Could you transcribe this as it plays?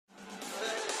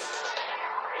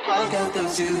I got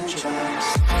those two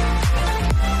tracks.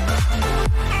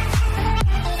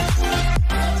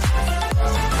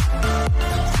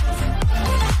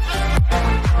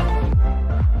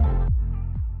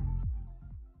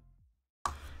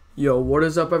 Yo, what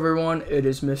is up everyone? It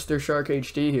is Mr. Shark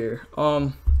HD here.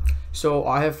 So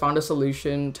I have found a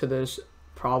solution to this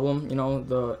problem,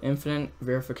 the infinite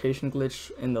verification glitch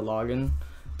in the login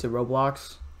to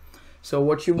Roblox. So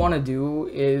what you want to do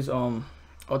is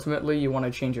ultimately you want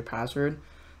to change your password.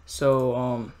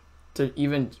 So to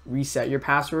even reset your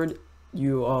password,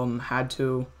 you had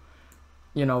to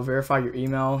verify your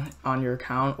email on your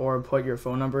account or put your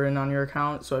phone number in on your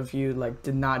account. So if you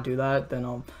did not do that,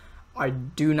 then I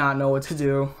do not know what to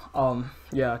do.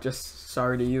 Yeah, just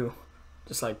sorry to you.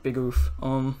 Just big oof.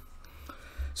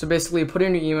 So basically put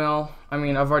in your email. I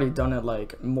mean, I've already done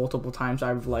it multiple times.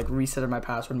 I've resetted my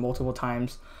password multiple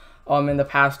times in the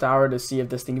past hour to see if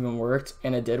this thing even worked,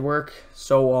 and it did work.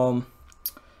 So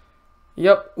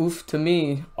yep, oof to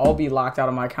me. I'll be locked out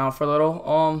of my account for a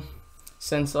little.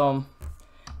 Since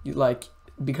you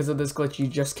because of this glitch, you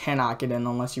just cannot get in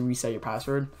unless you reset your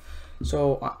password.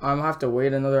 So I'm gonna have to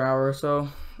wait another hour or so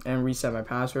and reset my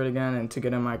password again and to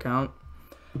get in my account.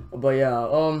 But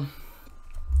yeah,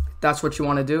 that's what you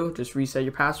want to do. Just reset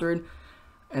your password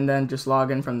and then just log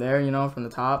in from there, from the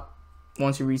top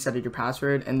once you resetted your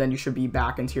password, and then you should be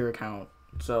back into your account.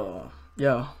 So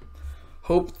yeah,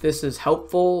 hope this is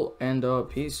helpful, and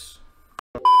peace.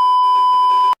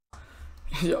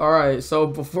 Alright, so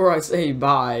before I say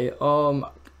bye, I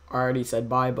already said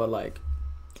bye, but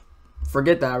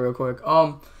forget that real quick.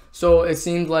 So it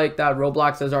seems like that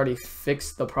Roblox has already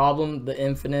fixed the problem, the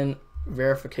infinite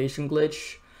verification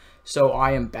glitch. So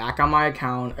I am back on my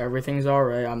account. Everything's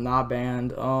alright. I'm not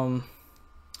banned.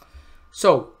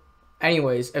 So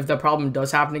anyways, if the problem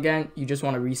does happen again, you just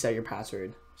want to reset your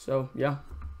password. So yeah,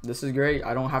 this is great.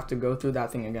 I don't have to go through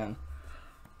that thing again.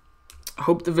 I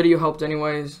hope the video helped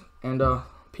anyways, and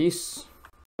peace.